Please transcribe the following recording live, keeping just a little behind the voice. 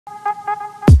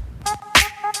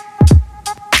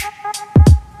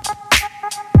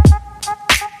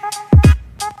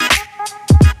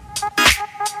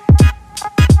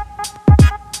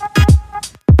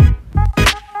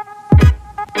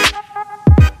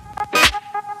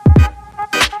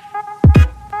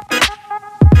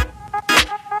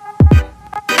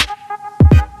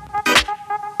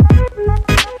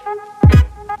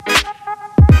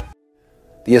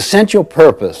The essential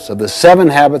purpose of the 7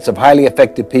 Habits of Highly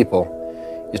Effective People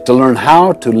is to learn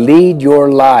how to lead your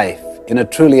life in a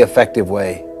truly effective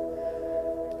way.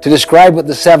 To describe what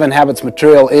the 7 Habits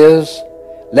material is,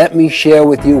 let me share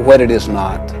with you what it is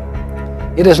not.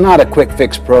 It is not a quick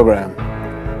fix program.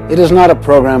 It is not a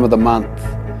program of the month.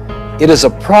 It is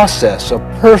a process of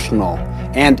personal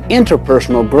and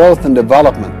interpersonal growth and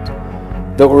development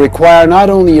that will require not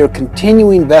only your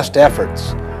continuing best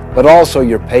efforts, but also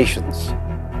your patience.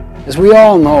 As we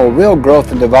all know, real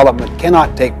growth and development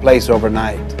cannot take place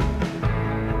overnight.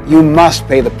 You must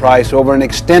pay the price over an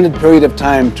extended period of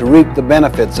time to reap the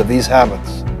benefits of these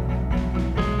habits.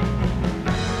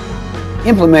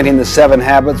 Implementing the 7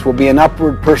 habits will be an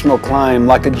upward personal climb,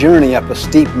 like a journey up a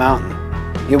steep mountain.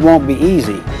 It won't be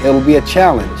easy. It will be a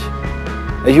challenge.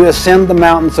 As you ascend the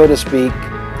mountain, so to speak,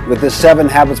 with this 7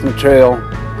 habits material,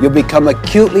 you'll become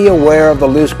acutely aware of the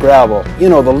loose gravel,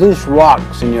 the loose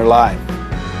rocks in your life.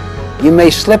 You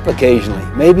may slip occasionally,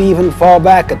 maybe even fall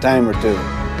back a time or two.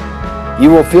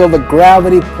 You will feel the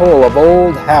gravity pull of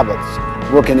old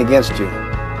habits working against you.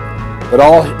 But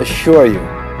I'll assure you,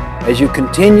 as you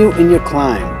continue in your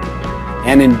climb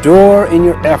and endure in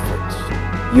your efforts,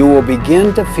 you will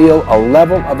begin to feel a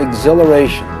level of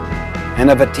exhilaration and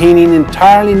of attaining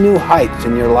entirely new heights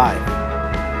in your life,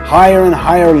 higher and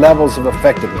higher levels of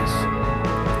effectiveness.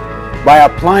 By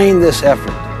applying this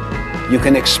effort, you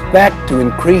can expect to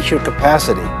increase your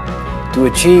capacity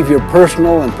to achieve your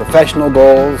personal and professional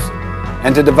goals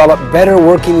and to develop better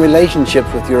working relationships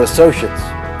with your associates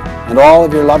and all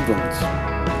of your loved ones.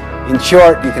 In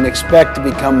short, you can expect to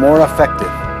become more effective.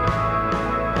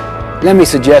 Let me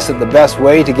suggest that the best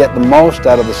way to get the most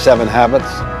out of the 7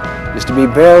 habits is to be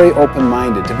very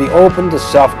open-minded, to be open to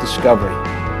self-discovery.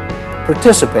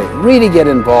 Participate, really get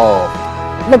involved.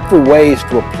 Look for ways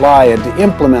to apply and to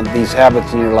implement these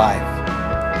habits in your life.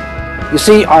 You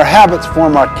see, our habits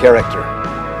form our character.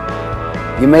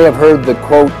 You may have heard the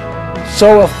quote,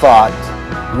 "Sow a thought,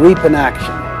 reap an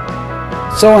action.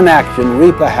 Sow an action,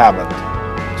 reap a habit.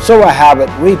 Sow a habit,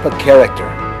 reap a character.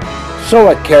 Sow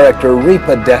a character, reap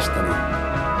a destiny."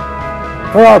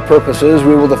 For our purposes,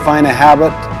 we will define a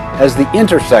habit as the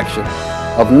intersection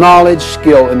of knowledge,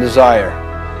 skill, and desire.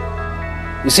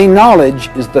 You see, knowledge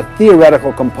is the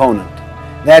theoretical component.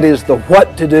 That is the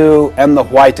what to do and the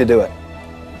why to do it.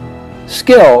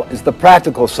 Skill is the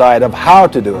practical side of how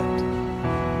to do it.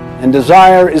 And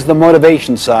desire is the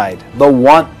motivation side, the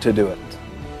want to do it.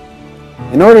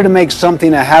 In order to make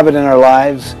something a habit in our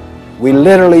lives, we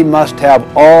literally must have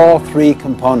all 3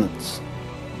 components.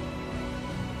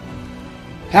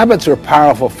 Habits are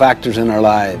powerful factors in our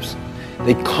lives.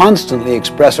 They constantly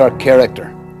express our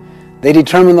character. They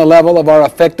determine the level of our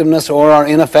effectiveness or our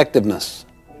ineffectiveness.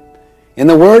 In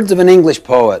the words of an English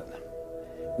poet,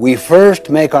 we first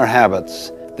make our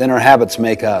habits, then our habits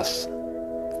make us.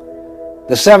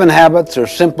 The 7 habits are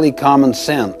simply common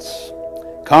sense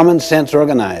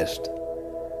organized.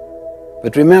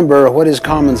 But remember, what is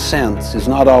common sense is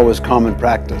not always common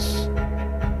practice.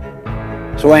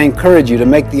 So I encourage you to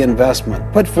make the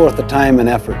investment, put forth the time and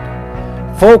effort.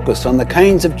 Focus on the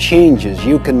kinds of changes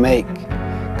you can make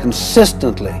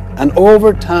consistently and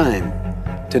over time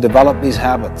to develop these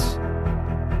habits.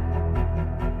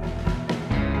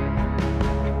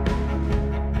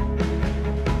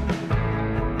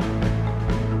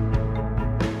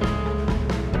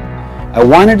 I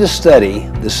wanted to study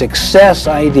the success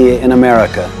idea in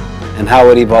America and how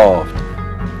it evolved.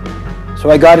 So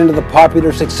I got into the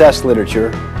popular success literature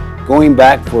going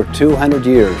back for 200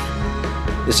 years.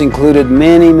 This included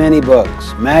many, many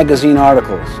books, magazine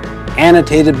articles,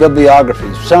 annotated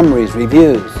bibliographies, summaries,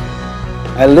 reviews.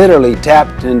 I literally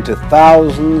tapped into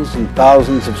thousands and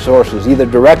thousands of sources, either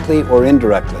directly or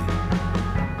indirectly.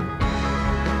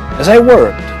 As I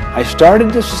worked, I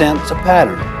started to sense a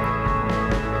pattern.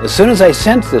 As soon as I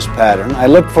sensed this pattern, I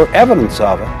looked for evidence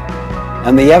of it,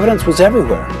 and the evidence was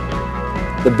everywhere.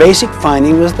 The basic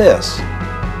finding was this.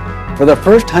 For the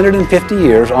first 150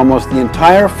 years, almost the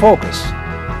entire focus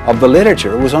of the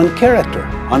literature was on character,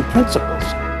 on principles,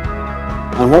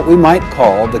 on what we might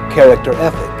call the character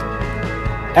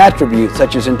ethic. Attributes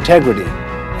such as integrity,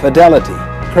 fidelity,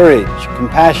 courage,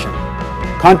 compassion,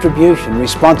 contribution,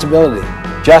 responsibility,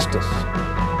 justice.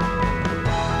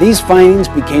 These findings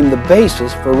became the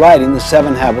basis for writing the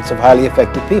 7 Habits of Highly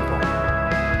Effective People.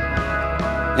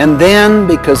 And then,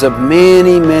 because of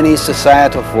many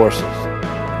societal forces,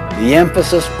 the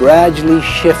emphasis gradually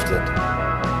shifted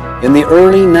in the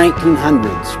early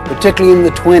 1900s, particularly in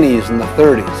the 20s and the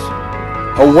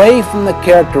 30s, away from the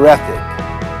character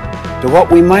ethic to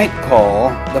what we might call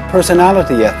the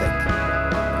personality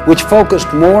ethic, which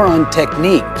focused more on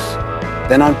techniques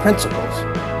than on principles.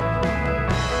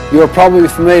 You are probably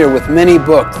familiar with many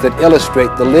books that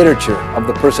illustrate the literature of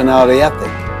the personality ethic.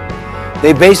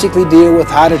 They basically deal with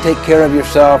how to take care of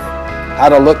yourself, how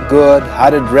to look good, how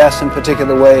to dress in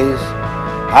particular ways,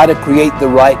 how to create the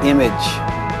right image.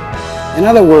 In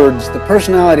other words, the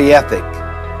personality ethic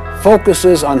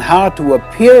focuses on how to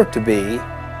appear to be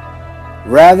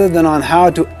rather than on how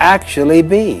to actually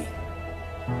be.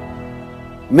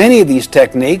 Many of these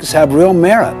techniques have real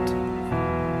merit.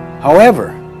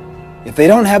 However, if they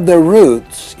don't have their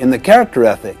roots in the character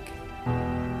ethic,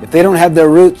 if they don't have their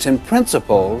roots in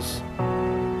principles,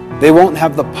 they won't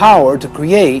have the power to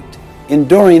create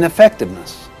enduring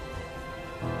effectiveness.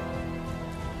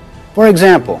 For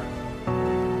example,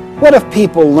 what if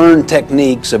people learn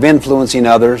techniques of influencing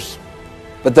others,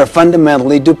 but they're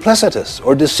fundamentally duplicitous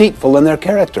or deceitful in their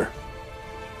character?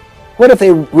 What if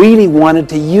they really wanted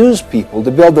to use people to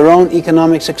build their own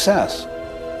economic success?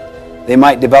 They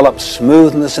might develop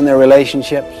smoothness in their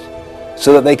relationships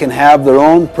so that they can have their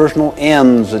own personal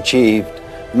ends achieved,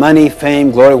 money, fame,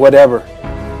 glory, whatever.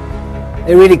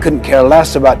 They really couldn't care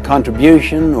less about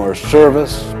contribution or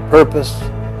service, purpose,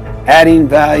 adding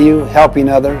value, helping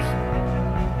others.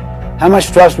 How much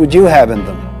trust would you have in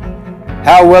them?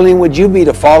 How willing would you be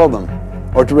to follow them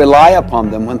or to rely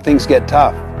upon them when things get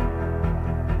tough?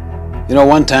 You know,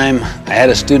 one time I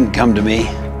had a student come to me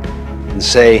and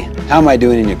say, "How am I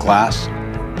doing in your class?"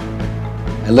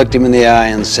 I looked him in the eye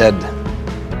and said,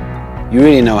 "You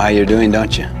really know how you're doing,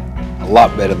 don't you? A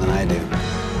lot better than I do.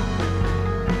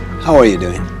 How are you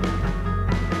doing?"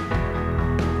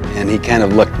 And he kind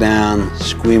of looked down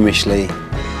squeamishly.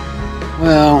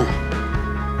 "Well,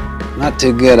 not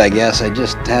too good, I guess. I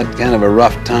just had kind of a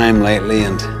rough time lately,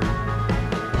 and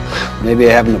maybe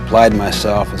I haven't applied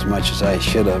myself as much as I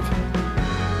should have."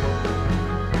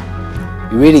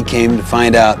 You really came to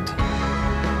find out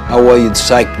how well you'd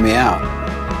psyched me out,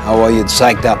 how well you'd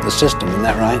psyched out the system, isn't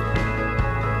that right?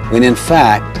 When in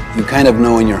fact, you kind of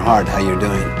know in your heart how you're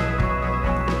doing.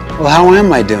 "Well, how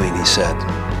am I doing?" he said.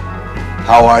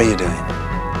 "How are you doing?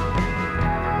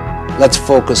 Let's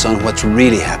focus on what's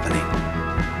really happening,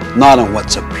 not on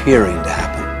what's appearing to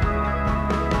happen."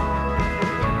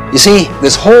 You see,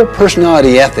 this whole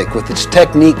personality ethic with its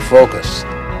technique focus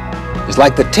is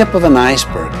like the tip of an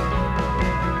iceberg.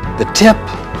 The tip,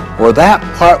 or that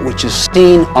part which is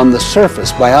seen on the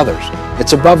surface by others.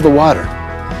 It's above the water.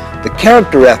 The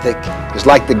character ethic is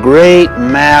like the great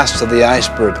mass of the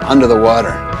iceberg under the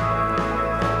water.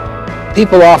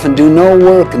 People often do no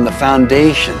work in the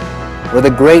foundation, where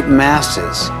the great mass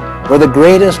is, where the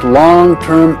greatest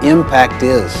long-term impact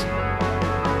is.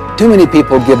 Too many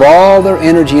people give all their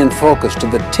energy and focus to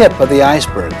the tip of the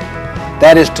iceberg.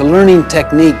 That is, to learning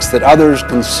techniques that others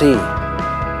can see.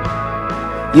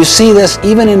 You see this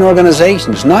even in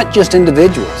organizations, not just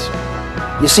individuals.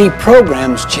 You see,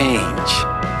 programs change,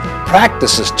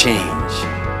 practices change,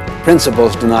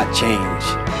 principles do not change.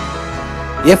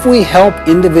 If we help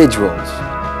individuals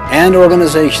and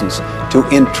organizations to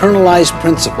internalize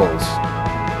principles,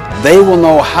 they will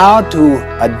know how to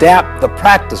adapt the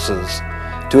practices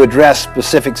to address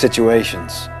specific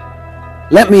situations.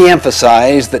 Let me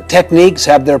emphasize that techniques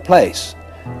have their place.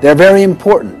 They're very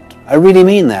important. I really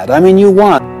mean that. I mean, you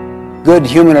want good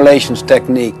human relations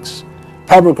techniques,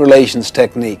 public relations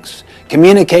techniques,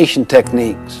 communication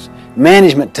techniques,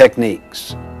 management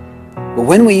techniques. But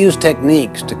when we use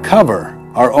techniques to cover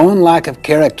our own lack of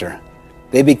character,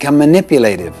 they become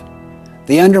manipulative.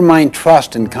 They undermine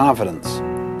trust and confidence.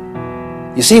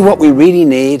 You see, what we really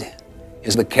need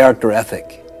is the character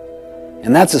ethic.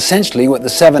 And that's essentially what the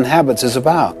 7 Habits is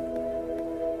about.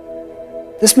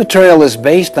 This material is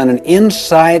based on an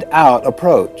inside-out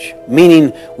approach,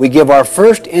 meaning we give our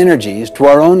first energies to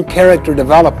our own character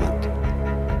development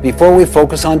before we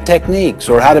focus on techniques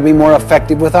or how to be more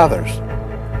effective with others.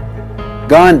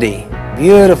 Gandhi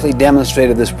beautifully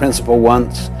demonstrated this principle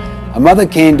once. A mother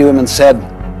came to him and said,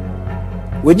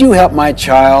 "Would you help my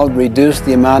child reduce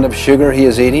the amount of sugar he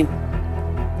is eating?"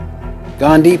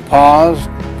 Gandhi paused,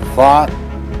 thought,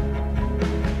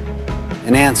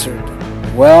 and answered,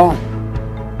 "Well,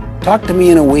 talk to me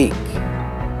in a week."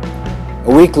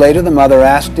 A week later, the mother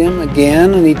asked him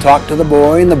again, and he talked to the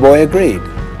boy, and the boy agreed.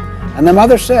 And the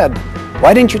mother said,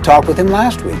 Why didn't you talk with him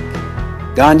last week?"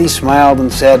 Gandhi smiled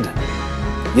and said,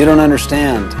 "You don't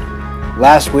understand.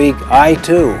 Last week, I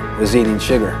too was eating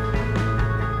sugar."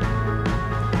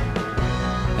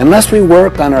 Unless we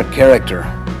work on our character,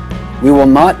 we will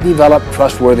not develop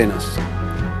trustworthiness.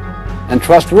 And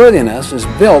trustworthiness is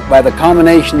built by the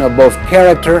combination of both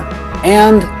character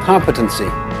and competency.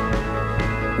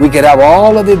 We could have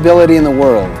all of the ability in the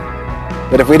world,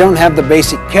 but if we don't have the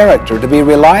basic character to be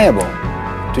reliable,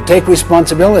 to take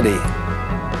responsibility,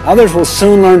 others will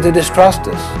soon learn to distrust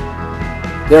us.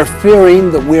 They're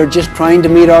fearing that we're just trying to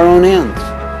meet our own ends,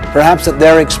 perhaps at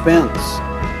their expense.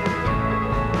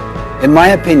 In my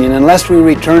opinion, unless we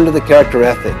return to the character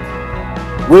ethic,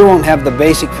 we won't have the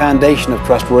basic foundation of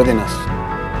trustworthiness.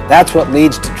 That's what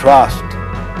leads to trust,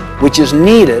 which is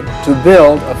needed to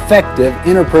build effective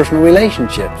interpersonal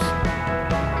relationships.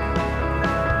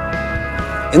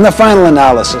 In the final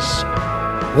analysis,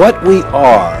 what we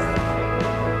are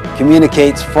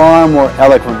communicates far more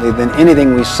eloquently than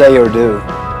anything we say or do.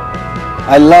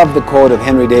 I love the quote of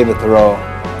Henry David Thoreau,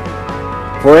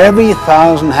 "For every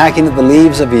 1,000 hacking at the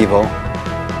leaves of evil,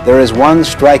 there is one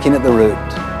striking at the root."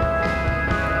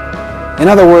 In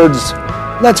other words,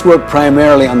 let's work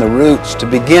primarily on the roots to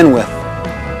begin with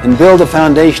and build a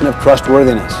foundation of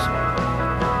trustworthiness.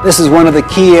 This is one of the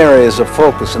key areas of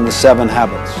focus in the 7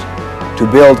 habits, to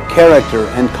build character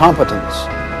and competence,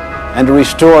 and to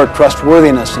restore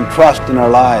trustworthiness and trust in our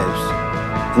lives,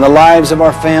 in the lives of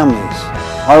our families,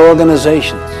 our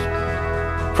organizations.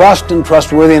 Trust and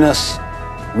trustworthiness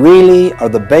really are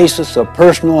the basis of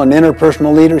personal and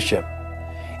interpersonal leadership.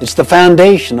 It's the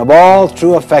foundation of all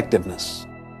true effectiveness.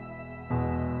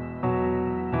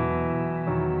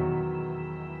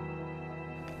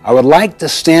 I would like to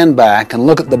stand back and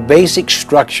look at the basic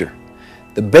structure,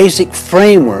 the basic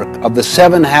framework of the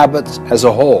 7 habits as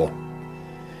a whole.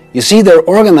 You see, they're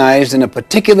organized in a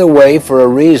particular way for a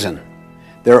reason.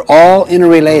 They're all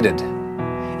interrelated.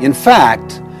 In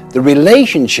fact, the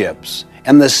relationships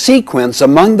and the sequence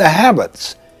among the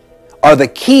habits are the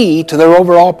key to their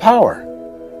overall power.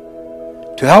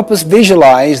 To help us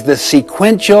visualize the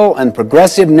sequential and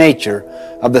progressive nature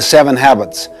of the 7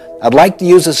 habits, I'd like to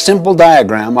use a simple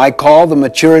diagram I call the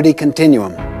maturity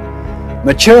continuum.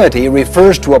 Maturity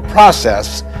refers to a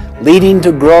process leading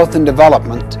to growth and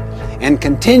development, and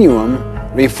continuum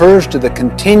refers to the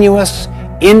continuous,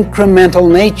 incremental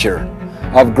nature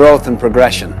of growth and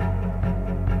progression.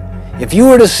 If you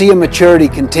were to see a maturity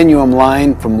continuum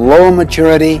line from low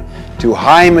maturity to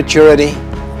high maturity,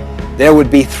 there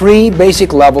would be 3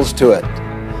 basic levels to it.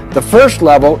 The first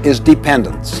level is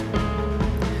dependence.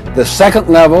 The second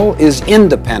level is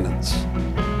independence.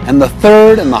 And the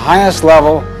third and the highest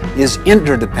level is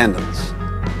interdependence.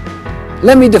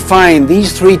 Let me define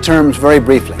these 3 terms very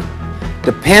briefly.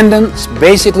 Dependence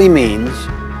basically means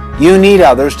you need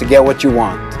others to get what you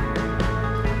want.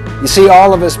 You see,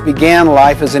 all of us began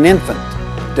life as an infant,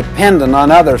 dependent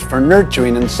on others for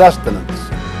nurturing and sustenance.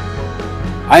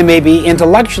 I may be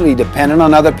intellectually dependent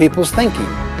on other people's thinking.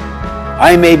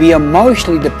 I may be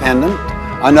emotionally dependent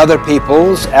on other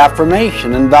people's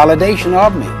affirmation and validation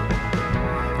of me.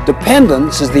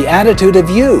 Dependence is the attitude of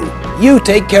you. You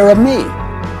take care of me.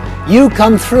 You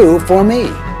come through for me.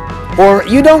 Or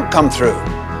you don't come through.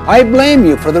 I blame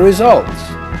you for the results.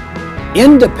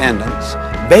 Independence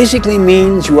basically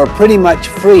means you are pretty much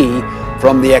free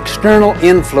from the external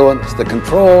influence, the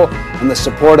control, and the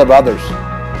support of others.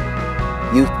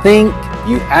 You think,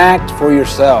 you act for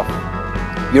yourself.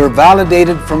 You're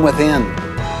validated from within.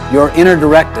 You're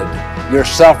inner-directed. You're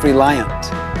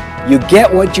self-reliant. You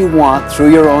get what you want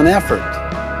through your own effort.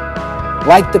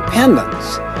 Like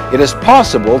dependence, it is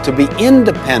possible to be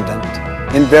independent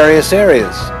in various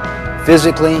areas: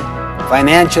 physically,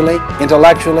 financially,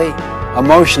 intellectually,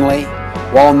 emotionally,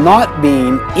 while not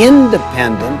being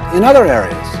independent in other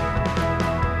areas.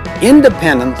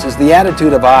 Independence is the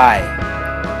attitude of I.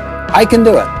 I can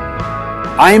do it.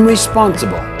 I am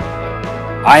responsible.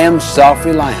 I am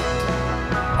self-reliant.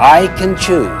 I can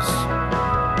choose.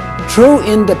 True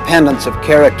independence of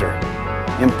character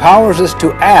empowers us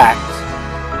to act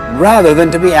rather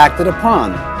than to be acted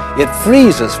upon. It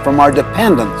frees us from our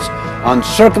dependence on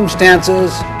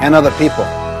circumstances and other people.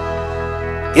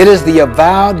 It is the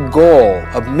avowed goal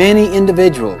of many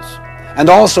individuals and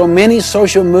also many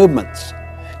social movements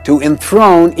to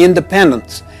enthrone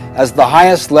independence as the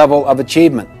highest level of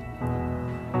achievement.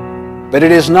 But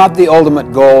it is not the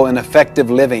ultimate goal in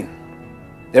effective living.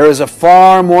 There is a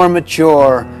far more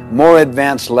mature, more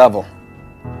advanced level.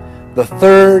 The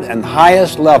third and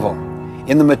highest level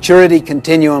in the maturity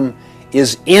continuum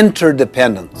is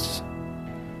interdependence.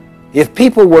 If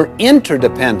people were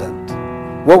interdependent,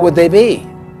 what would they be?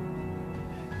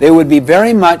 They would be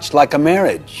very much like a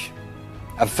marriage,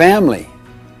 a family,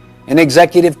 an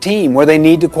executive team where they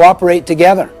need to cooperate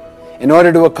together in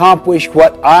order to accomplish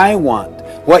what I want,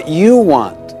 what you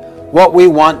want, what we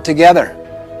want together.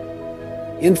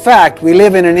 In fact, we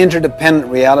live in an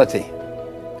interdependent reality.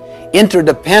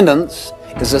 Interdependence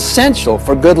is essential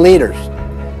for good leaders,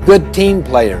 good team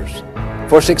players,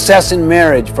 for success in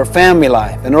marriage, for family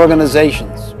life and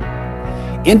organizations.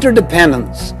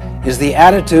 Interdependence is the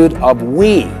attitude of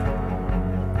we.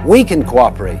 We can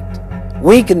cooperate.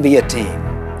 We can be a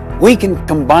team. We can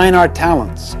combine our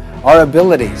talents, our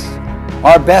abilities,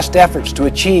 our best efforts to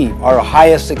achieve our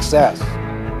highest success.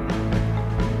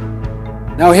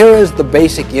 Now here is the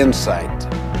basic insight.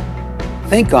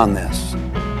 Think on this.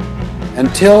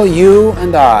 Until you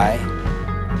and I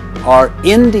are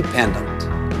independent,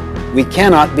 we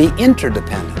cannot be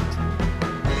interdependent.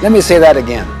 Let me say that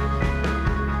again.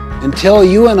 Until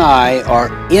you and I are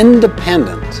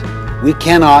independent, we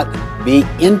cannot be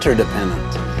interdependent.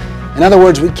 In other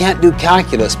words, we can't do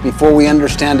calculus before we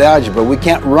understand algebra. We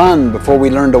can't run before we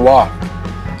learn to walk.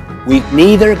 We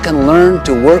neither can learn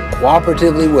to work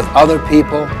cooperatively with other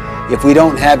people if we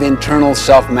don't have internal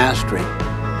self-mastery.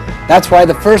 That's why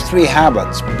the first three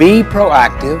habits, be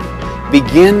proactive,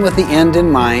 begin with the end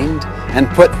in mind, and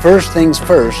put first things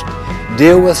first,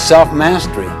 deal with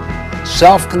self-mastery,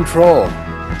 self-control,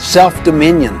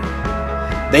 self-dominion.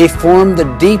 They form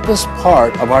the deepest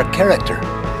part of our character.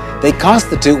 They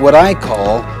constitute what I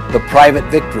call the private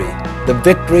victory, the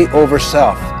victory over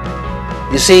self.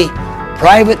 You see,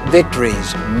 private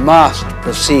victories must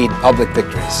precede public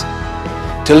victories.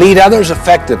 To lead others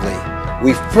effectively,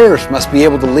 we first must be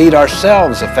able to lead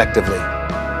ourselves effectively.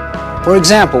 For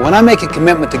example, when I make a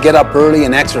commitment to get up early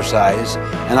and exercise,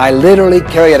 and I literally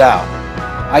carry it out,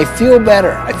 I feel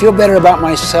better. I feel better about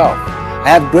myself. I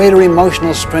have greater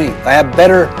emotional strength. I have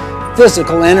better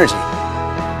physical energy.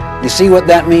 You see what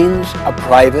that means? A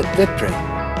private victory.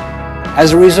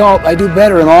 As a result, I do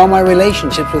better in all my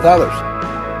relationships with others.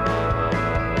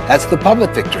 That's the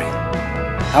public victory.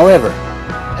 However,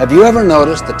 have you ever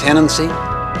noticed the tendency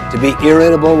to be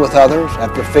irritable with others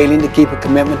after failing to keep a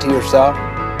commitment to yourself?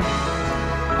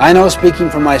 I know,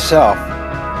 speaking for myself,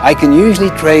 I can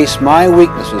usually trace my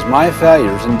weaknesses, my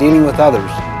failures in dealing with others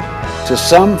to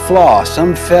some flaw,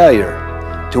 some failure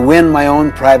to win my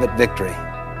own private victory.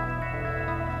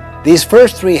 These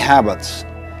first three habits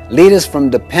lead us from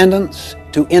dependence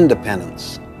to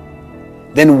independence.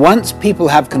 Then once people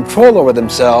have control over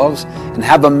themselves and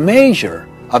have a measure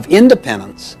of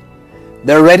independence,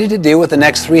 they're ready to deal with the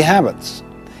next three habits.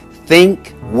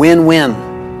 Think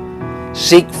win-win.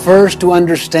 Seek first to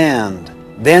understand,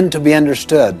 then to be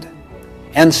understood,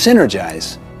 and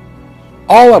synergize,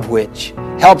 all of which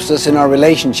helps us in our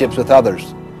relationships with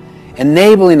others,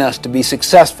 enabling us to be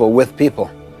successful with people.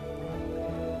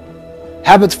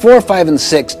 Habits 4, 5, and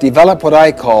 6 develop what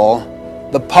I call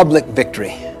the public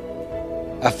victory,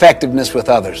 effectiveness with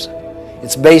others.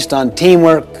 It's based on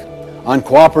teamwork, on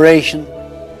cooperation,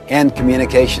 and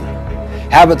communication.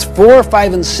 Habits 4,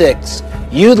 5, and 6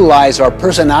 utilize our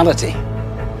personality.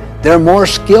 They're more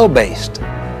skill-based,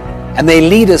 and they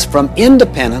lead us from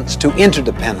independence to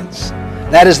interdependence.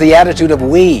 That is the attitude of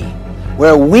we,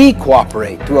 where we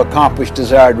cooperate to accomplish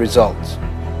desired results.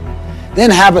 Then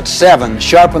habit 7,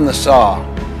 sharpen the saw,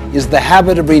 is the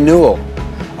habit of renewal,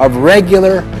 of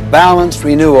regular, balanced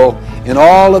renewal in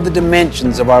all of the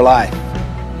dimensions of our life.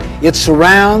 It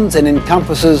surrounds and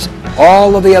encompasses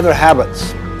all of the other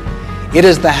habits. It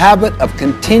is the habit of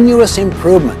continuous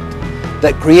improvement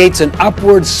that creates an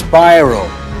upward spiral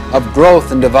of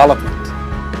growth and development.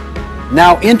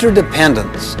 Now,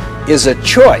 interdependence is a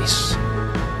choice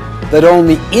that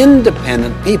only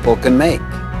independent people can make.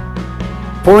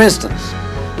 For instance,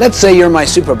 let's say you're my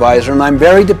supervisor and I'm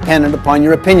very dependent upon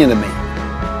your opinion of me.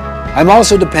 I'm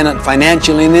also dependent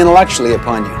financially and intellectually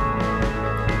upon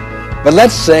you. But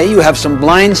let's say you have some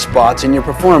blind spots in your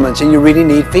performance and you really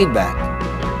need feedback.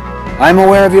 I'm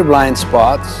aware of your blind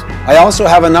spots. I also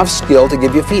have enough skill to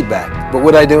give you feedback. But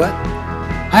would I do it?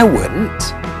 I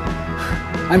wouldn't.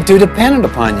 I'm too dependent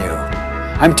upon you.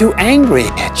 I'm too angry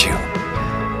at you.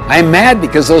 I'm mad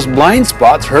because those blind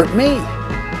spots hurt me.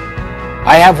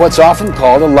 I have what's often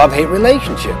called a love-hate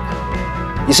relationship.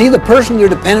 You see, the person you're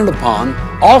dependent upon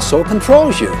also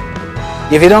controls you.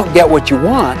 If you don't get what you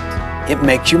want, it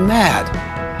makes you mad.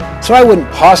 So I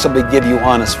wouldn't possibly give you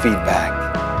honest feedback.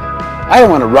 I don't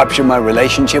want to rupture my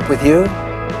relationship with you.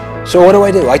 So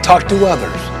what do? I talk to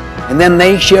others, and then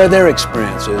they share their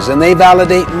experiences, and they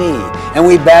validate me, and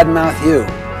we badmouth you.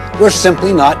 We're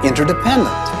simply not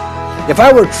interdependent. If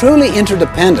I were truly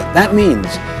interdependent, that means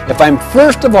if I'm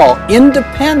first of all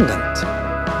independent,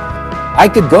 I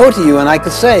could go to you and I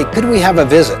could say, could we have a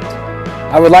visit?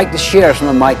 I would like to share some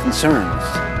of my concerns.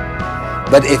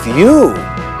 But if you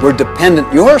were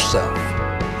dependent yourself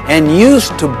and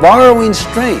used to borrowing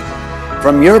strength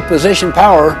from your position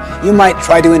power, you might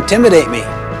try to intimidate me.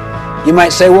 You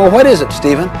might say, well, what is it,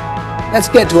 Stephen? Let's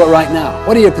get to it right now.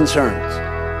 What are your concerns?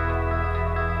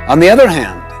 On the other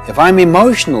hand, if I'm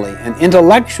emotionally and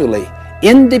intellectually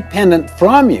independent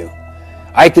from you,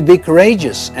 I could be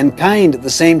courageous and kind at the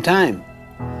same time.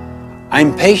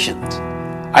 I'm patient.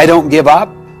 I don't give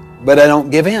up, but I don't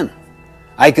give in.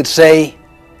 I could say,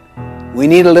 we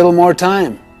need a little more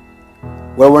time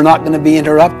where we're not going to be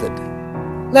interrupted.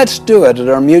 Let's do it at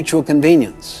our mutual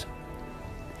convenience.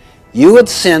 You would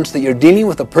sense that you're dealing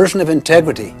with a person of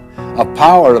integrity, of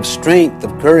power, of strength,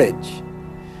 of courage.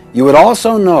 You would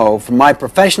also know from my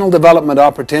professional development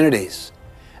opportunities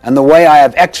and the way I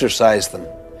have exercised them,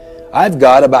 I've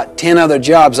got about 10 other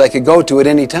jobs I could go to at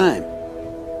any time.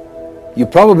 You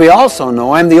probably also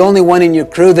know I'm the only one in your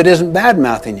crew that isn't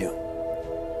bad-mouthing you.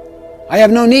 I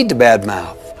have no need to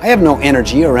bad-mouth. I have no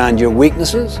energy around your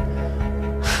weaknesses.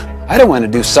 I don't want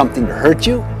to do something to hurt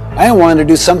you. I want to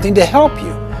do something to help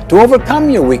you, to overcome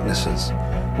your weaknesses,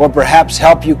 or perhaps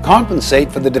help you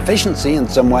compensate for the deficiency in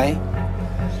some way.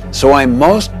 So I'm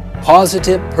most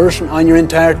positive person on your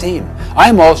entire team.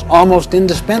 I'm almost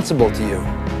indispensable to you.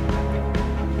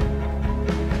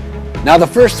 Now the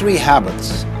first 3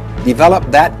 habits develop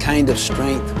that kind of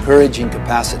strength, courage, and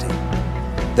capacity.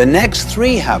 The next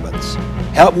 3 habits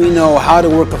help me know how to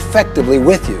work effectively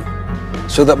with you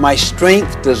so that my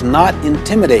strength does not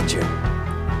intimidate you.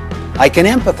 I can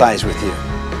empathize with you.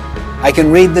 I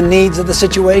can read the needs of the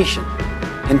situation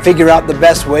and figure out the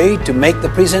best way to make the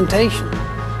presentation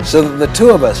so that the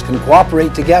 2 of us can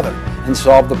cooperate together and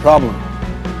solve the problem.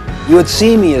 You would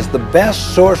see me as the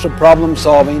best source of problem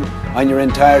solving on your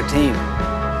entire team.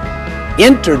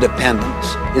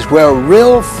 Interdependence is where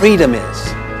real freedom is.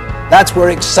 That's where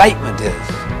excitement is.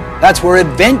 That's where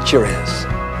adventure is.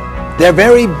 Their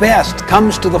very best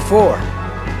comes to the fore.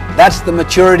 That's the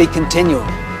maturity continuum,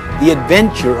 the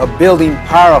adventure of building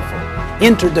powerful,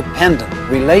 interdependent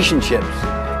relationships,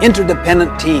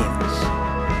 interdependent teams.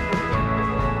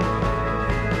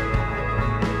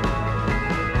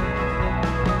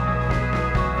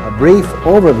 A brief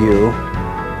overview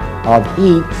of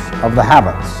each of the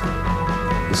habits.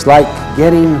 It's like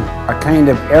getting a kind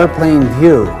of airplane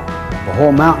view of the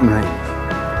whole mountain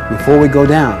range before we go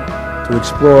down to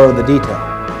explore the detail.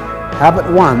 Habit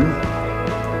 1,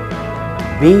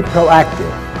 be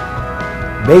proactive,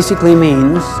 basically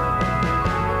means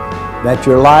that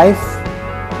your life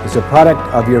is a product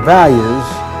of your values,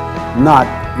 not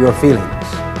your feelings.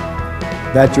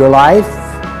 That your life,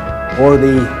 or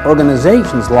the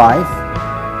organization's life,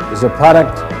 is a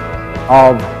product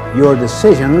of your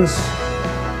decisions,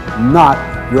 not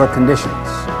your conditions.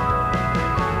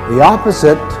 The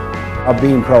opposite of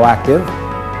being proactive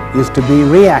is to be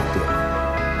reactive,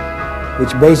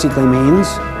 which basically means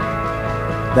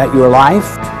that your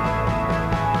life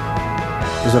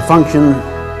is a function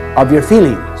of your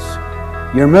feelings,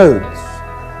 your moods,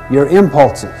 your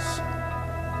impulses,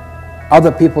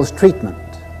 other people's treatment.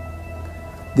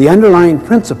 The underlying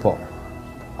principle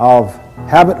of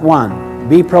habit 1,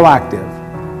 be proactive,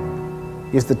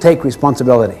 is to take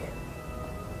responsibility.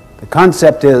 The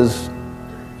concept is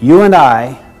you and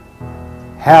I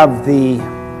have the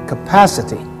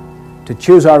capacity to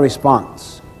choose our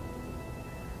response.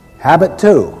 Habit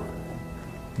 2,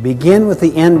 begin with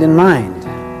the end in mind,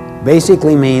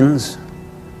 basically means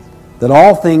that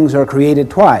all things are created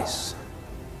twice,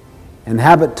 and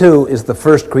habit 2 is the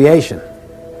first creation.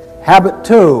 Habit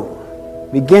 2,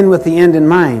 begin with the end in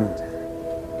mind,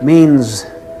 means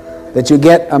that you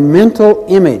get a mental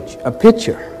image, a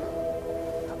picture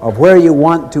of where you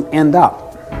want to end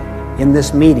up in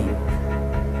this meeting,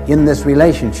 in this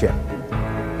relationship,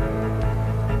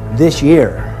 this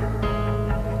year,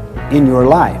 in your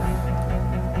life.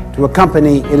 To a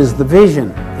company, it is the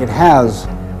vision it has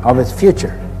of its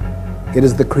future. It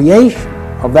is the creation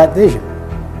of that vision.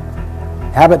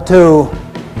 Habit 2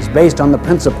 is based on the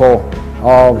principle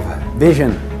of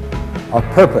vision, of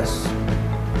purpose,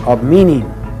 of meaning,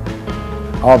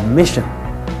 of mission.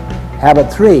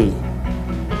 Habit 3,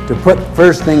 to put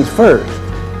first things first,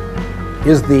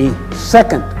 is the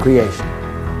second creation.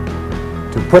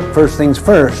 To put first things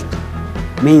first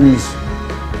means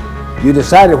you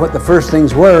decided what the first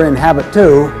things were in habit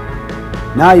 2.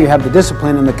 Now you have the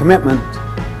discipline and the commitment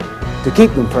to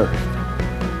keep them first.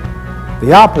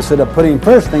 The opposite of putting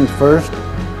first things first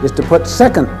is to put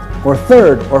second or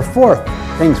third or fourth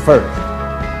things first.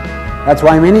 That's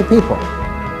why many people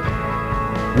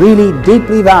really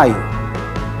deeply value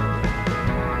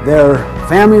their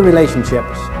family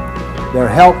relationships, their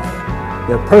health,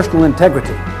 their personal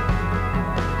integrity.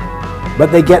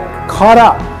 But they get caught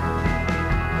up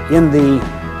in the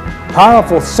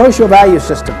powerful social value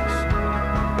systems,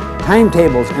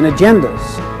 timetables, and agendas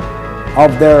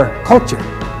of their culture.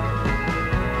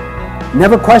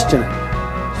 Never question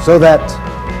it, so that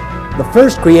the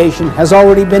first creation has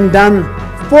already been done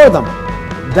for them,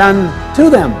 done to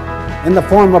them in the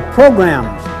form of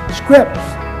programs, scripts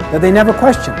that they never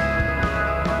question.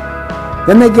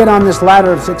 Then they get on this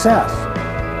ladder of success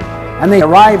and they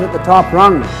arrive at the top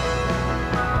rung,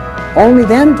 only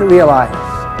then to realize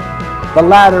the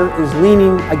ladder is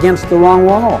leaning against the wrong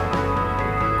wall.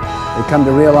 They come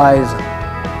to realize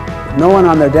that no one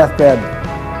on their deathbed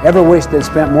ever wished they'd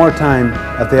spent more time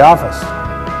at the office.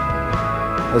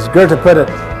 As Goethe put it,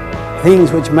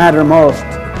 things which matter most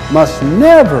must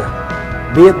never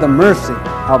be at the mercy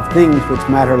of things which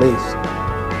matter least.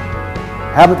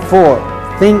 Habit 4,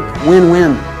 think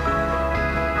win-win,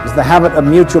 is the habit of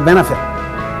mutual benefit.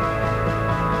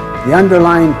 The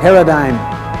underlying paradigm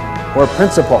or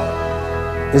principle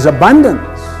is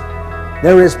abundance.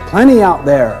 There is plenty out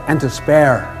there and to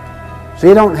spare. So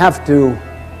you don't have to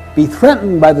be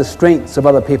threatened by the strengths of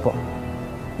other people.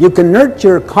 You can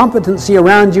nurture competency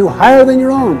around you higher than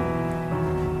your own.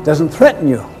 It doesn't threaten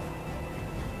you.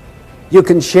 You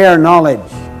can share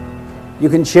knowledge. You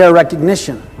can share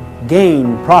recognition,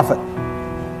 gain, profit.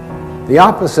 The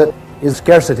opposite is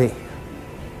scarcity,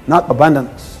 not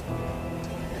abundance.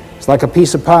 It's like a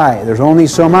piece of pie. There's only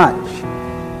so much.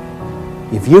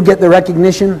 If you get the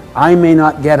recognition, I may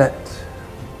not get it.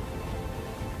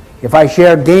 If I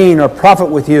share gain or profit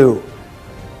with you,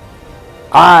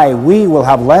 we will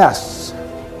have less.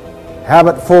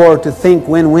 Habit 4, to think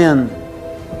win-win,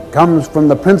 comes from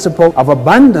the principle of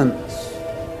abundance,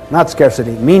 not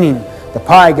scarcity, meaning the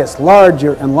pie gets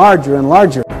larger and larger and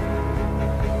larger.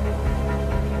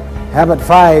 Habit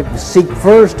 5, seek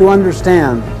first to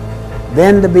understand,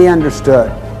 then to be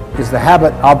understood, is the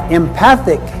habit of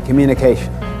empathic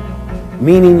communication,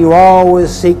 meaning you always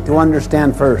seek to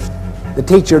understand first. The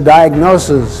teacher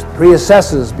diagnoses,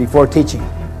 pre-assesses before teaching.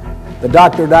 The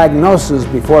doctor diagnoses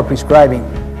before prescribing.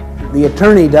 The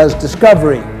attorney does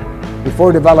discovery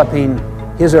before developing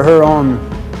his or her own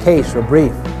case or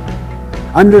brief.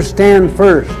 Understand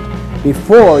first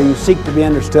before you seek to be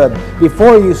understood,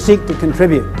 before you seek to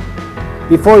contribute,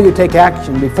 before you take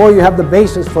action, before you have the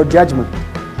basis for judgment.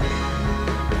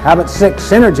 Habit 6,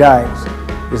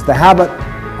 synergize, is the habit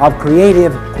of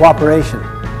creative cooperation,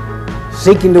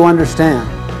 seeking to understand.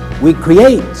 We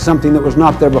create something that was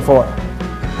not there before.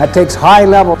 That takes high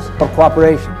levels of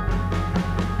cooperation.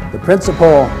 The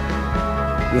principle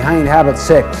behind habit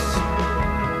 6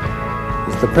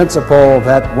 is the principle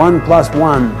that 1 +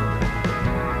 1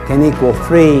 can equal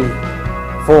 3,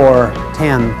 4,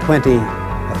 10, 20,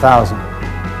 1,000.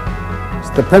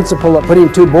 It's the principle of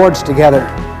putting two boards together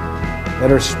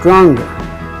that are stronger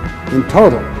in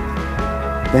total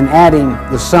than adding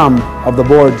the sum of the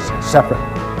boards separate.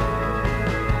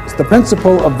 It's the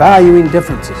principle of valuing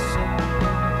differences,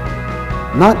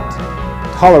 not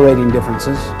tolerating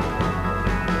differences,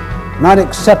 not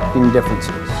accepting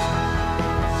differences,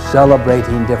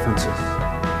 celebrating differences.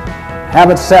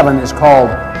 Habit 7 is called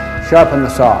sharpen the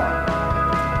saw.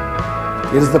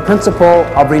 It is the principle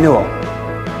of renewal,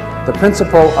 the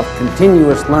principle of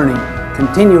continuous learning,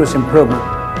 continuous improvement,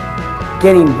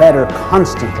 getting better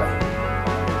constantly.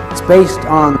 It's based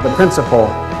on the principle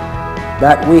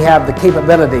that we have the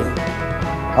capability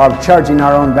of charging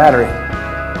our own battery.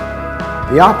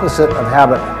 The opposite of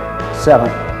habit 7,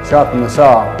 sharpen the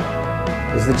saw,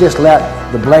 is to just let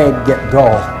the blade get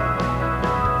dull,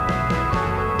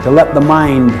 to let the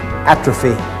mind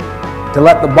atrophy, to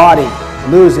let the body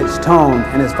lose its tone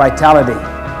and its vitality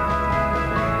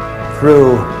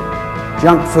through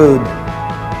junk food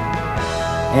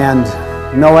and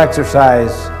no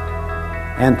exercise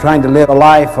and trying to live a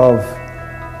life of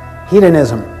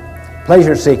hedonism,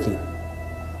 pleasure-seeking,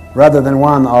 rather than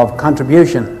one of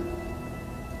contribution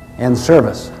and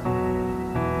service.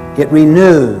 It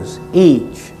renews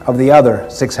each of the other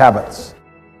 6 habits.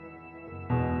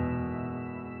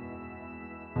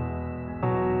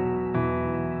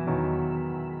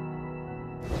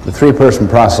 The 3-person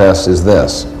process is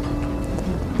this.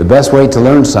 The best way to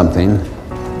learn something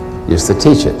is to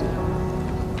teach it.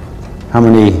 How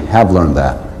many have learned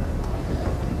that?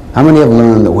 How many have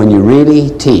learned that when you really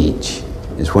teach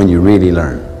is when you really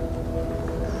learn?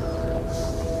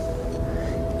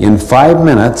 In 5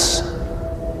 minutes,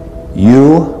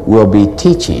 You will be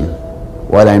teaching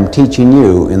what I'm teaching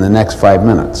you in the next 5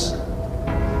 minutes.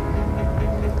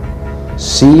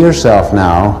 See yourself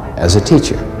now as a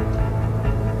teacher.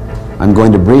 I'm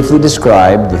going to briefly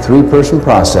describe the three-person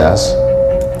process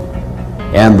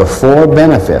and the 4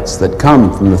 benefits that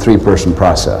come from the three-person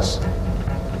process.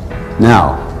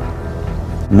 Now,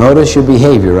 notice your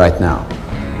behavior right now.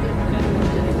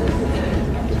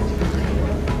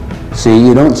 See,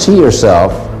 you don't see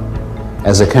yourself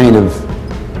as a kind of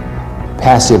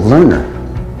passive learner.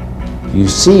 You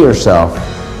see yourself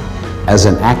as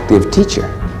an active teacher.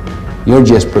 You're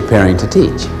just preparing to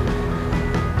teach.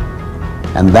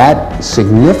 And that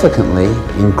significantly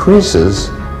increases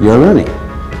your learning.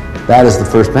 That is the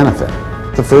first benefit.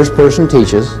 The first person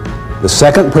teaches. The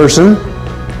second person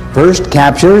first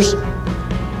captures,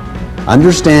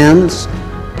 understands,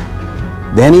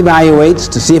 then evaluates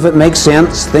to see if it makes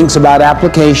sense, thinks about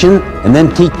application, and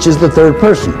then teaches the third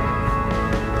person.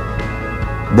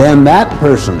 Then that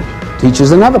person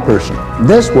teaches another person.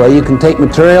 This way you can take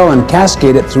material and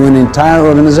cascade it through an entire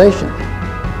organization.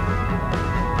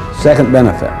 Second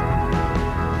benefit.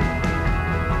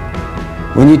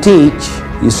 When you teach,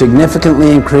 you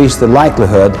significantly increase the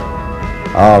likelihood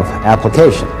of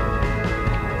application.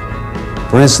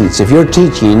 For instance, if you're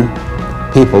teaching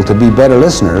people to be better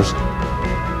listeners,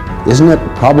 isn't it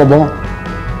probable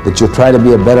that you'll try to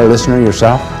be a better listener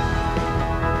yourself?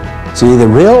 See, the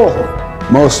real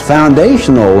most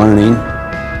foundational learning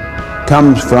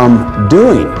comes from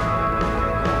doing.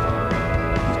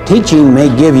 Teaching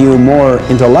may give you more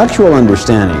intellectual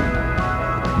understanding,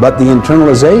 but the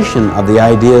internalization of the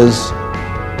ideas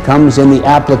comes in the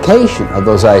application of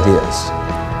those ideas.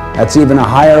 That's even a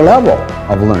higher level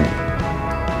of learning.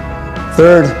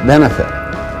 Third benefit.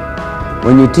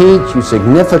 When you teach, you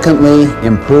significantly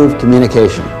improve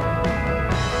communication.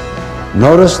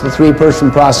 Notice the three-person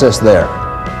process there.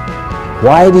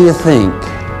 Why do you think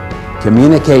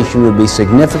communication would be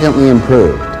significantly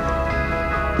improved?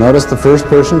 Notice the first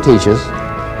person teaches.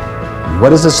 What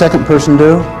does the second person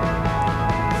do?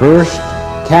 First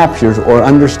captures or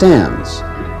understands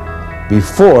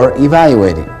before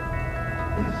evaluating.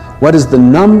 What is the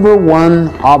number one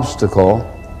obstacle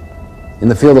in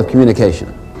the field of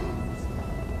communication?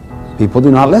 People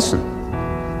do not listen.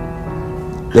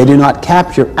 They do not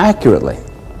capture accurately.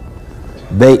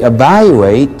 They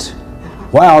evaluate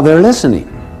while they're listening.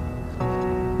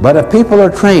 But if people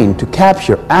are trained to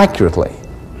capture accurately,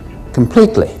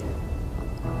 completely,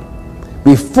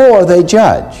 before they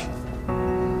judge,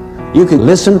 you can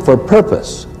listen for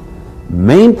purpose,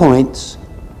 main points,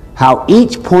 how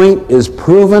each point is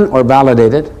proven or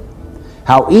validated,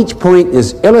 how each point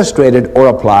is illustrated or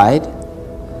applied,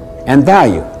 and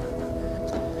value.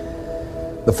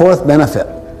 The fourth benefit.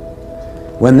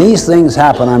 When these things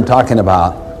happen I'm talking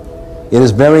about, it is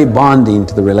very bonding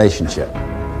to the relationship.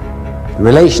 The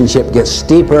relationship gets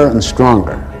steeper and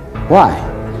stronger. Why?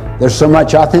 There's so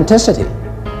much authenticity.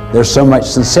 There's so much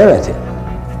sincerity.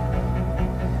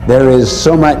 There is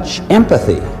so much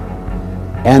empathy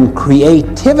and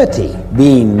creativity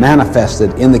being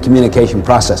manifested in the communication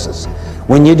processes.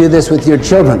 When you do this with your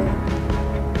children,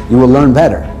 you will learn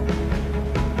better.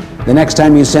 The next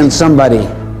time you send somebody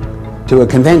to a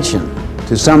convention,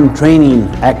 to some training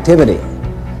activity,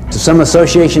 to some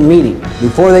association meeting,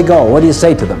 before they go, what do you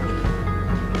say to them?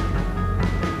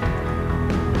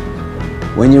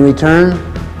 When you return,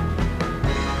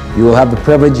 you will have the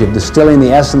privilege of distilling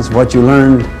the essence of what you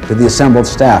learned to the assembled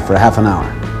staff for half an hour.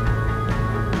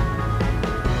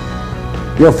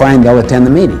 You'll find they'll attend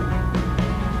the meeting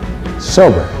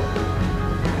sober.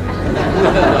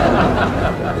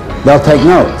 They'll take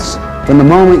notes. From the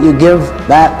moment you give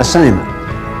that assignment,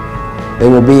 they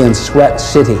will be in Sweat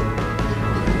City.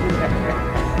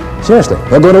 Seriously,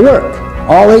 they'll go to work.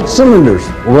 All 8 cylinders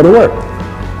will go to work.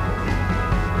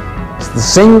 It's the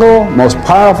single most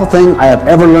powerful thing I have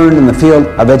ever learned in the field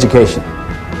of education.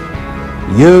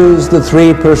 Use the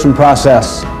three-person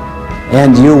process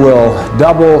and you will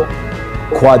double,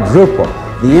 quadruple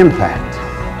the impact.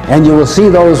 And you will see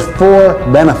those 4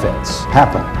 benefits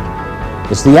happen.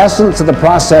 It's the essence of the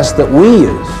process that we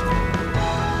use,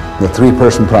 the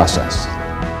three-person process.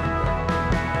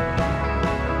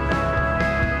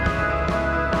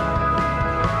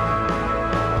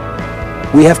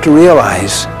 We have to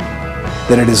realize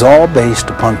that it is all based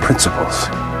upon principles,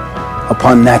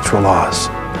 upon natural laws.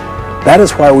 That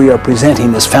is why we are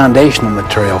presenting this foundational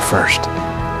material first.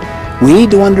 We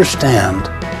need to understand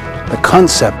the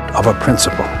concept of a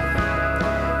principle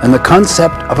and the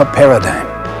concept of a paradigm,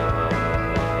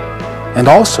 and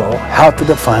also how to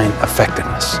define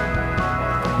effectiveness.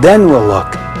 Then we'll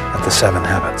look at the 7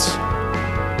 habits.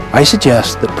 I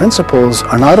suggest that principles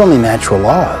are not only natural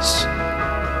laws,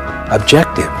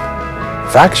 objective,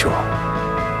 factual,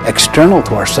 external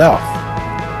to ourself.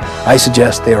 I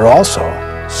suggest they are also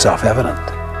self-evident.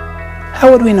 How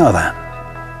would we know that?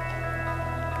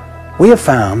 We have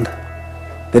found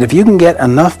that if you can get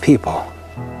enough people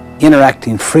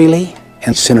interacting freely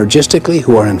and synergistically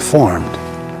who are informed,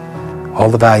 all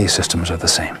the value systems are the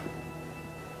same.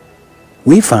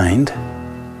 We find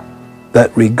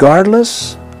that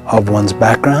regardless of one's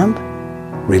background,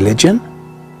 religion,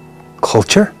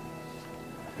 culture,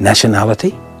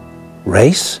 nationality,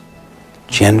 race,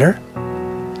 gender,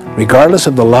 regardless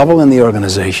of the level in the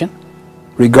organization,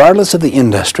 regardless of the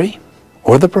industry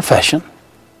or the profession,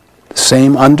 the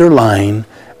same underlying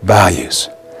values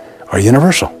are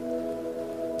universal.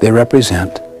 They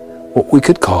represent what we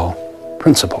could call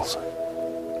principles.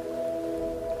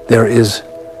 There is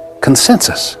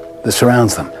consensus that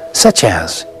surrounds them, such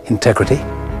as integrity,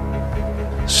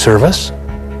 service,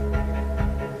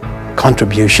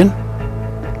 contribution,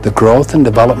 the growth and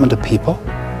development of people,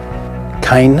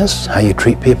 kindness, how you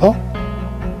treat people,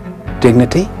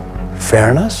 dignity,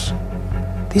 fairness.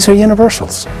 These are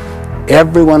universals.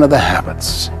 Every one of the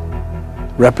habits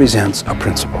represents a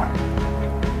principle,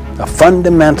 a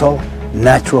fundamental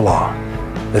natural law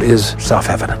that is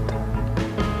self-evident.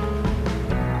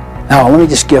 Now, let me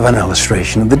just give an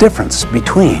illustration of the difference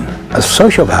between a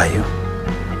social value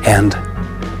and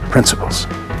principles.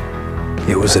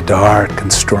 It was a dark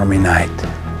and stormy night.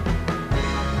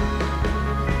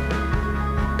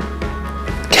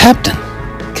 Captain,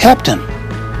 Captain,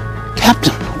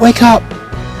 Captain, wake up!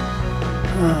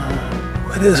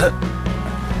 What is it?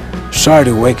 Sorry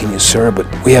to awaken you, sir, but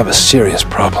we have a serious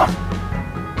problem.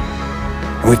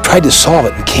 And we've tried to solve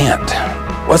it and can't.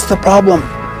 What's the problem?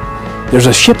 There's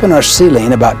a ship in our sea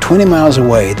lane about 20 miles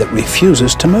away that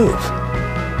refuses to move.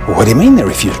 Well, what do you mean they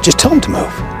refuse? Just tell them to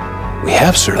move. We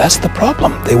have, sir. That's the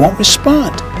problem. They won't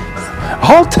respond.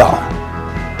 I'll tell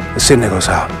them. The signal goes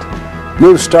out.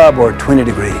 Move starboard 20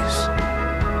 degrees.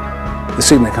 The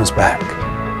signal comes back.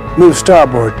 Move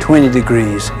starboard 20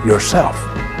 degrees yourself.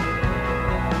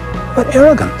 What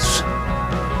arrogance.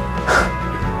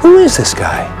 Who is this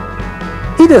guy?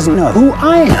 He doesn't know who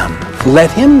I am. Let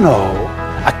him know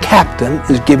a captain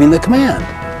is giving the command.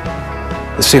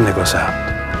 The signal goes out.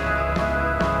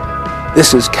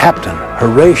 This is Captain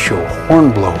Horatio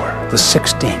Hornblower, the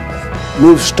 16th.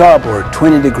 Move starboard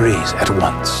 20 degrees at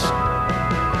once.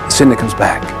 The signal comes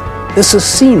back. This is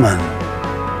Seaman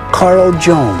Carl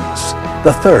Jones,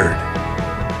 the 3rd.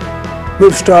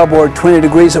 Move starboard 20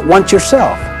 degrees at once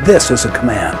yourself. This is a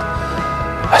command.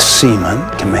 A seaman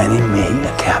commanding me,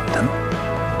 a captain.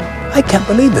 I can't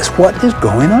believe this. What is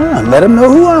going on? Let them know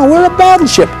who I am. We're a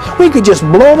battleship. We could just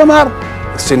blow them out.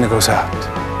 The signal goes out.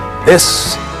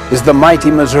 This is the mighty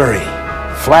Missouri,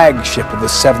 flagship of the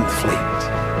 7th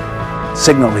Fleet.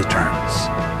 Signal returns.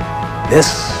 This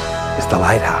is the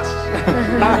lighthouse.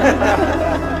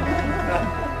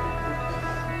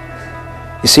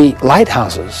 You see,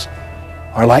 lighthouses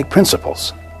are like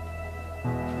principles.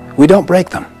 We don't break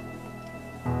them.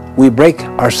 We break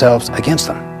ourselves against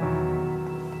them.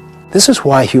 This is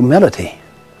why humility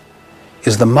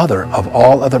is the mother of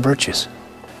all other virtues.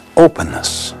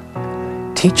 Openness,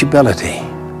 teachability,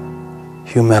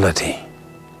 humility,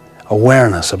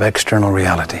 awareness of external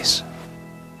realities.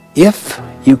 If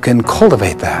you can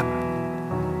cultivate that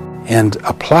and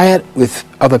apply it with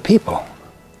other people,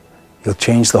 you'll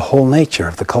change the whole nature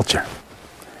of the culture.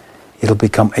 It'll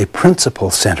become a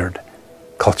principle-centered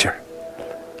culture,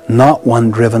 not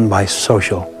one driven by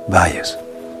social values.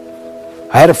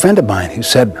 I had a friend of mine who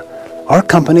said, our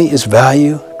company is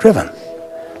value-driven.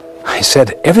 I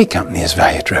said, every company is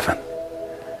value-driven.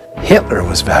 Hitler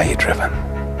was value-driven.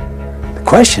 The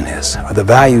question is, are the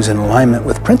values in alignment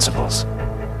with principles?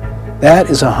 That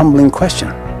is a humbling question.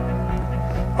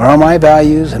 Are my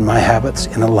values and my habits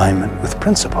in alignment with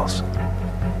principles,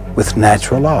 with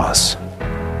natural laws?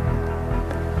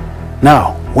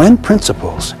 Now, when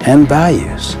principles and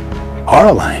values are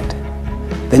aligned,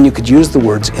 then you could use the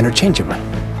words interchangeably.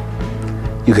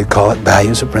 You could call it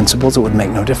values or principles. It would make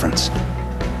no difference.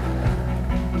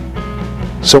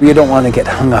 So you don't want to get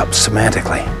hung up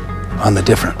semantically on the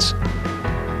difference.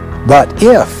 But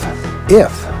if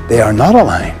they are not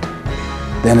aligned,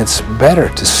 then it's better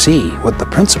to see what the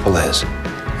principle is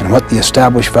and what the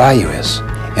established value is,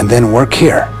 and then work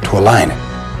here to align it.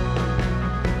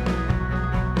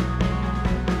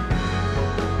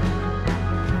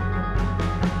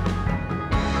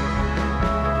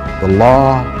 The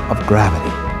law of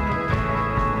gravity.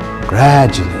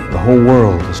 Gradually, the whole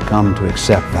world has come to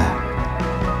accept that.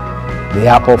 the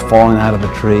apple falling out of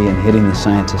the tree and hitting the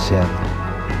scientist's head.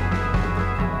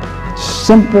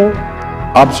 Simple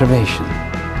observation.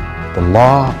 The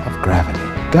law of gravity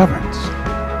governs.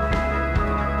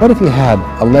 What if you had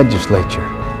a legislature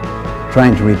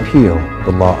trying to repeal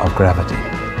the law of gravity?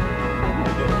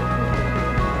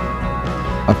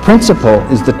 A principle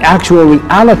is the actual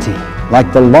reality,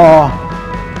 like the law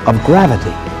of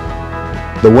gravity,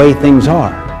 the way things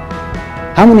are.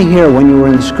 How many here, when you were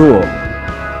in school,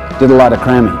 did a lot of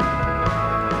cramming?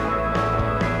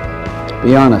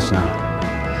 Be honest now.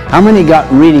 How many got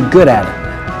really good at it?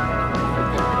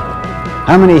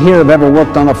 How many here have ever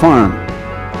worked on a farm?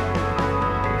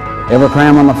 Ever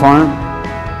cram on the farm?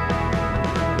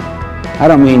 I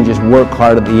don't mean just work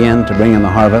hard at the end to bring in the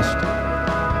harvest.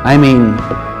 I mean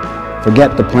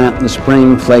forget to plant in the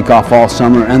spring, flake off all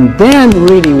summer, and then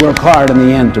really work hard in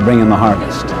the end to bring in the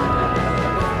harvest.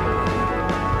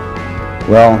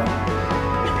 Well,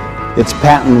 it's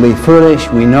patently foolish.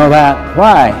 We know that.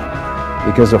 Why?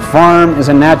 Because a farm is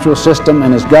a natural system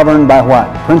and is governed by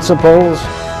what? Principles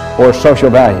or social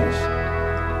values?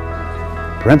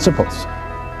 Principles.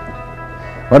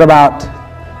 What about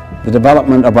the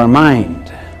development of our mind?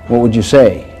 What would you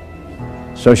say?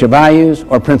 Social values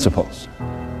or principles?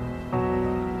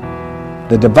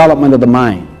 The development of the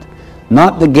mind,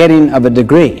 not the getting of a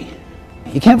degree.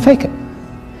 You can't fake it.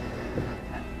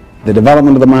 The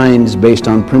development of the mind is based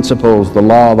on principles, the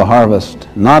law of the harvest,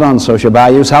 not on social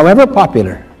values, however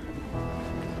popular.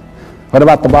 What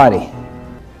about the body?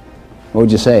 What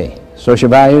would you say? Social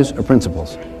values or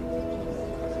principles?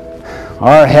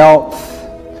 Our health,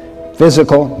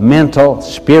 physical, mental,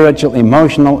 spiritual,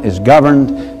 emotional, is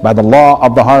governed by the law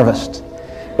of the harvest,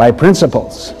 by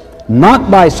principles, not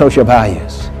by social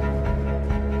values.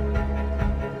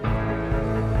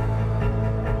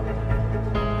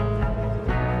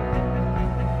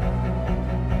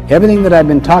 Everything that I've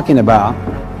been talking about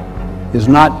is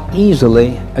not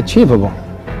easily achievable.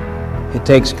 It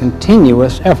takes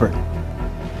continuous effort.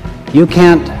 You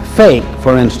can't fake,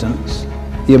 for instance,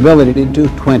 the ability to do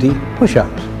 20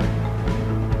 push-ups.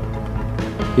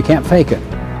 You can't fake it.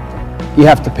 You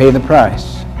have to pay the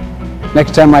price.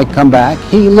 Next time I come back,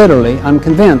 he literally, I'm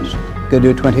convinced, could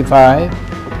do 25,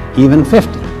 even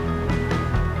 50.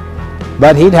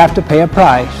 But he'd have to pay a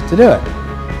price to do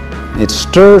it. It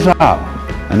stirs up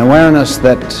an awareness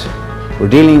that we're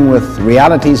dealing with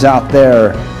realities out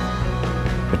there,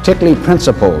 particularly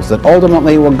principles that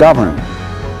ultimately will govern.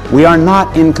 We are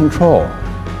not in control.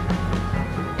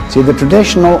 See, the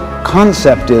traditional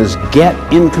concept is get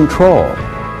in control.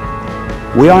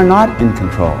 We are not in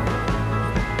control.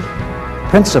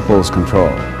 Principles control.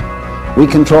 We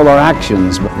control our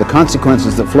actions, but the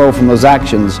consequences that flow from those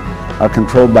actions are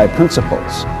controlled by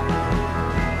principles.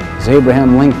 As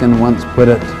Abraham Lincoln once put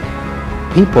it,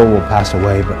 people will pass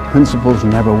away, but principles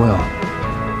never will.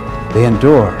 They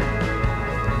endure.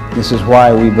 This is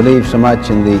why we believe so much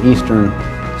in the Eastern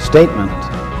statement,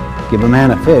 give a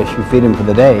man a fish, you feed him for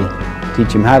the day.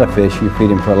 Teach him how to fish, you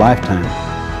feed him for a lifetime.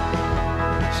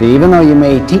 See, even though you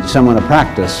may teach someone a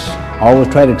practice, always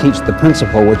try to teach the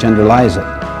principle which underlies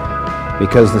it,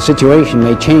 because the situation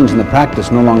may change and the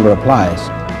practice no longer applies.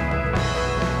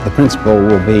 The principle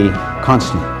will be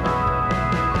constant.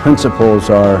 Principles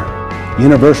are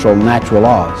universal natural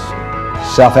laws,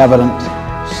 self-evident,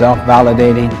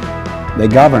 self-validating. They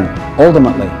govern.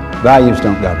 Ultimately, values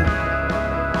don't govern.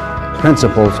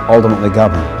 Principles ultimately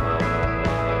govern.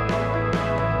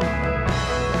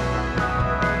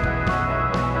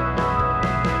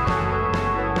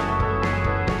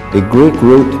 The Greek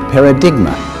root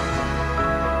paradigma.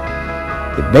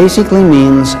 It basically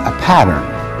means a pattern,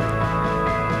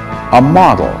 a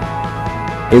model,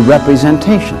 a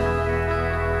representation,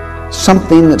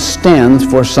 something that stands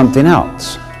for something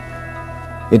else.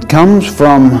 It comes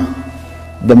from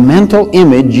the mental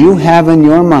image you have in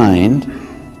your mind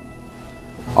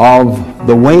of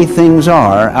the way things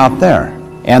are out there.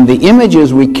 And the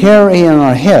images we carry in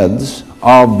our heads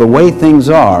of the way things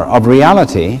are, of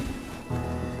reality,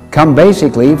 come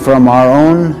basically from our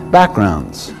own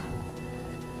backgrounds,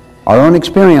 our own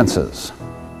experiences.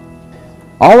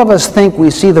 All of us think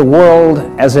we see the world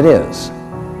as it is.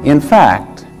 In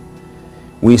fact,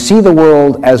 we see the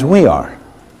world as we are.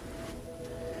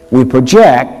 We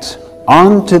project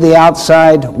onto the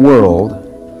outside world,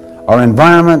 our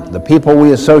environment, the people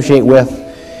we associate with,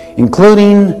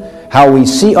 including how we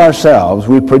see ourselves.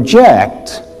 We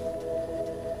project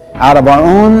out of our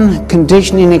own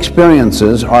conditioning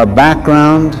experiences, our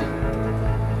background,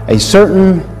 a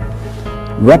certain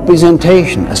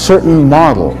representation, a certain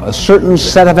model, a certain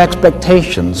set of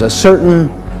expectations, a certain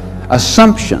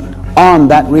assumption on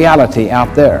that reality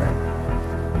out there.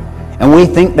 and we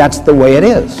think that's the way it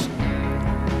is.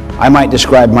 I might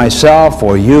describe myself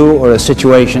or you or a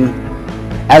situation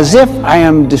as if I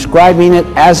am describing it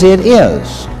as it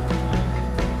is.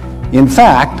 In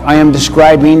fact, I am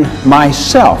describing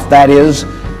myself, that is,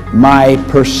 my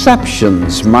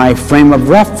perceptions, my frame of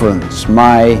reference,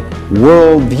 my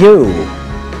worldview,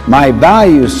 my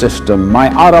value system,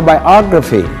 my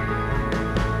autobiography,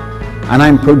 and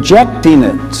I'm projecting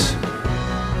it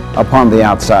upon the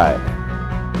outside.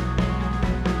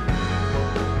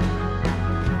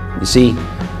 You see,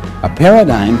 a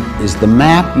paradigm is the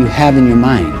map you have in your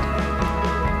mind.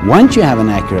 Once you have an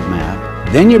accurate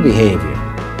map, then your behavior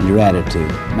and your attitude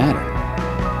matter.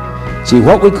 See,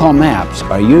 what we call maps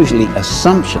are usually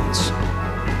assumptions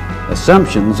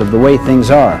of the way things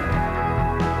are.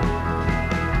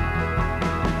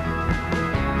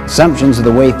 Assumptions of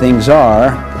the way things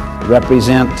are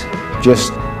represent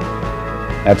just,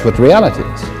 that's what reality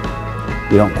is.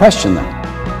 You don't question that.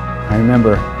 I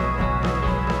remember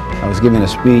I was giving a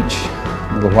speech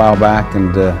a little while back,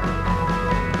 and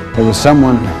there was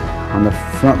someone on the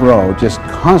front row just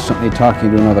constantly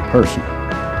talking to another person.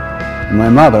 And my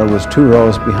mother was 2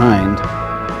 rows behind,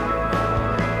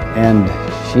 and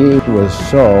she was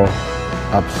so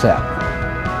upset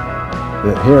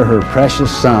that here her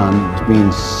precious son was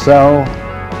being so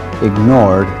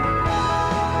ignored,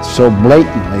 so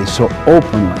blatantly, so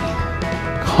openly,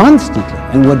 constantly,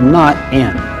 and would not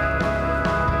end.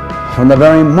 From the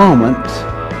very moment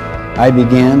I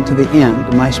began to the end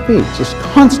of my speech, just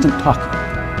constant talking.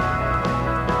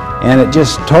 And it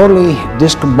just totally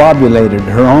discombobulated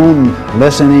her own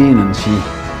listening, and she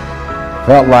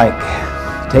felt like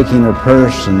taking her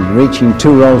purse and reaching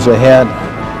 2 rows ahead.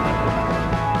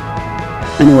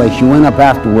 Anyway, she went up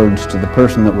afterwards to the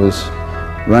person that was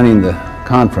running the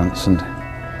conference, and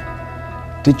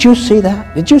did you see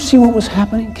that? Did you see what was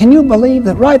happening? Can you believe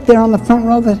that right there on the front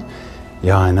row that,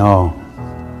 yeah, I know.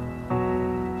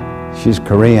 She's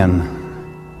Korean.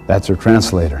 That's her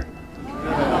translator.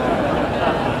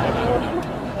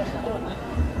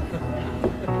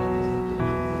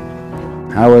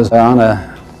 I was on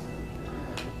a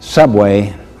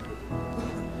subway,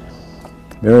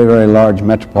 very, very large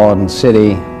metropolitan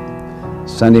city.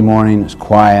 Sunday morning, it's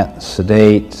quiet,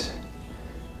 sedate.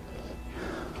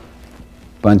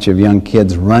 Bunch of young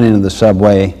kids run into the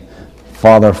subway.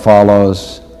 Father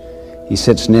follows. He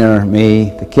sits near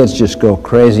me. The kids just go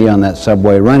crazy on that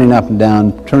subway, running up and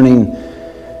down, turning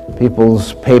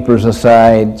people's papers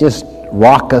aside, just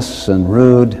raucous and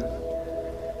rude.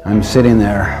 I'm sitting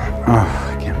there, oh,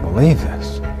 I can't believe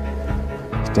this.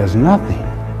 It does nothing.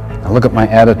 I look at my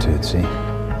attitude, see?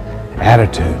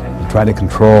 Attitude, you try to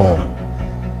control.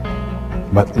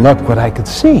 But look what I could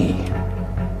see.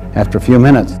 After a few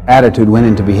minutes, attitude went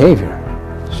into behavior.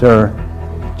 Sir,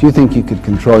 do you think you could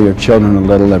control your children a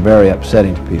little? They're very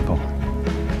upsetting to people.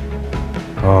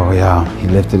 Oh yeah, he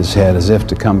lifted his head as if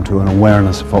to come to an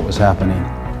awareness of what was happening.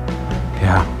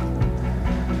 Yeah.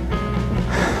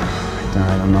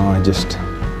 I don't know, I just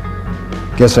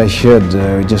guess I should.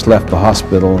 We just left the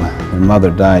hospital. Their mother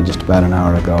died just about an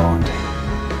hour ago, and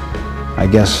I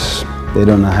guess they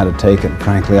don't know how to take it.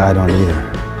 Frankly, I don't either.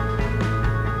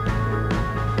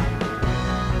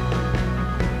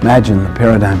 Imagine the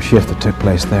paradigm shift that took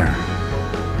place there.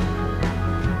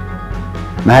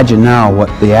 Imagine now what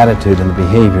the attitude and the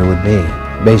behavior would be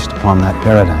based upon that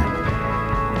paradigm.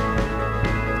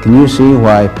 Can you see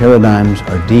why paradigms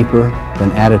are deeper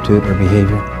than attitude or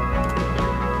behavior?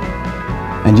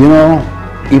 And you know,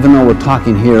 even though we're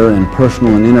talking here in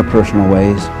personal and interpersonal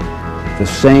ways, the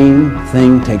same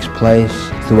thing takes place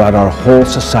throughout our whole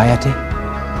society.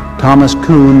 Thomas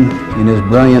Kuhn, in his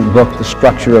brilliant book, The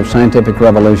Structure of Scientific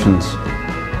Revolutions,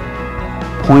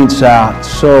 points out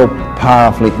so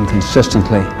powerfully and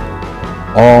consistently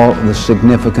all the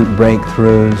significant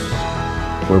breakthroughs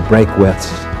were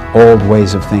breakwiths, old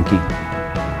ways of thinking.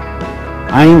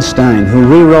 Einstein, who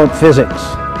rewrote physics,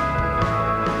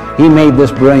 he made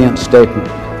this brilliant statement: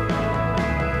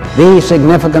 these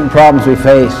significant problems we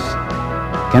face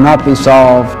cannot be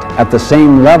solved at the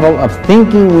same level of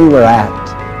thinking we were at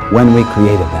when we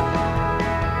created them.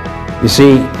 You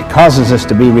see, it causes us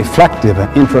to be reflective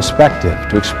and introspective,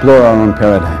 to explore our own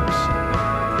paradigms.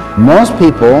 Most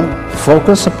people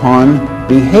focus upon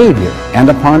behavior and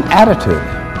upon attitude.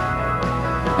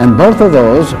 And both of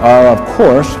those are, of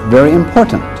course, very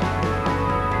important.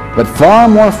 But far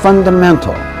more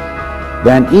fundamental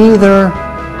than either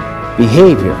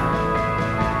behavior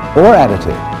or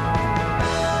attitude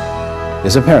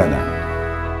is a paradigm.